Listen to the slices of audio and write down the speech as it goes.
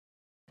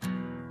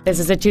This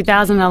is a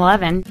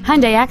 2011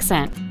 Hyundai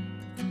Accent.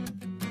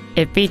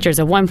 It features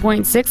a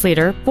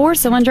 1.6-liter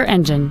four-cylinder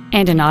engine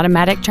and an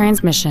automatic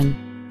transmission.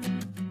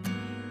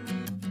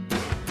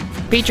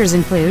 Features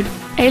include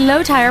a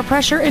low tire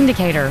pressure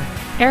indicator,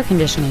 air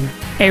conditioning,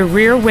 a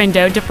rear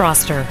window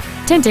defroster,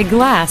 tinted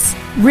glass,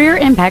 rear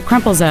impact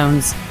crumple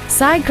zones,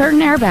 side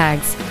curtain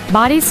airbags,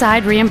 body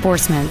side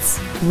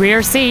reinforcements,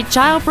 rear seat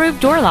child-proof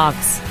door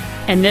locks,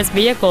 and this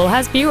vehicle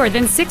has fewer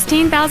than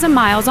 16,000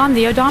 miles on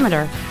the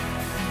odometer.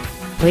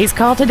 Please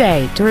call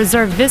today to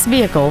reserve this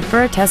vehicle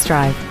for a test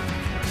drive.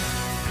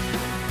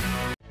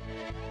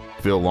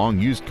 Phil Long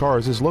Used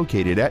Cars is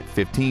located at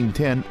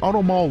 1510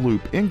 Auto Mall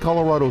Loop in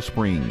Colorado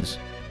Springs.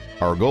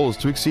 Our goal is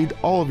to exceed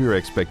all of your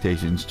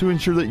expectations to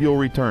ensure that you'll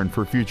return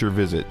for future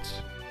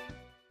visits.